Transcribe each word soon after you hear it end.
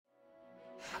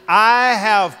I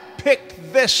have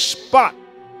picked this spot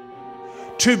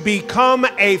to become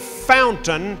a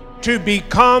fountain, to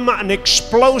become an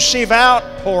explosive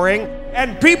outpouring.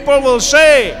 And people will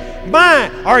say, "My,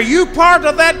 are you part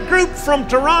of that group from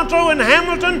Toronto and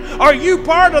Hamilton? Are you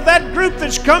part of that group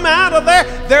that's come out of there?"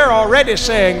 They're already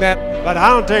saying that. But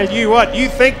I'll tell you what, you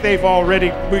think they've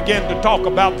already begun to talk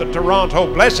about the Toronto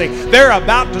blessing. They're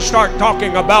about to start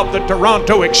talking about the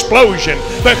Toronto explosion,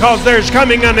 because there's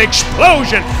coming an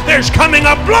explosion. There's coming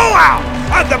a blowout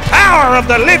of the power of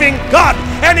the living God,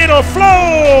 and it'll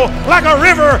flow like a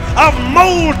river of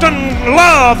molten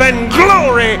love and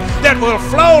glory that will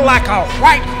flow like a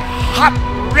white hot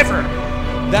river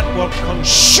that will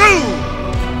consume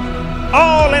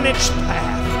all in its path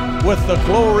with the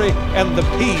glory and the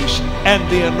peace and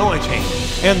the anointing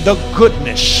and the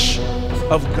goodness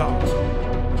of God.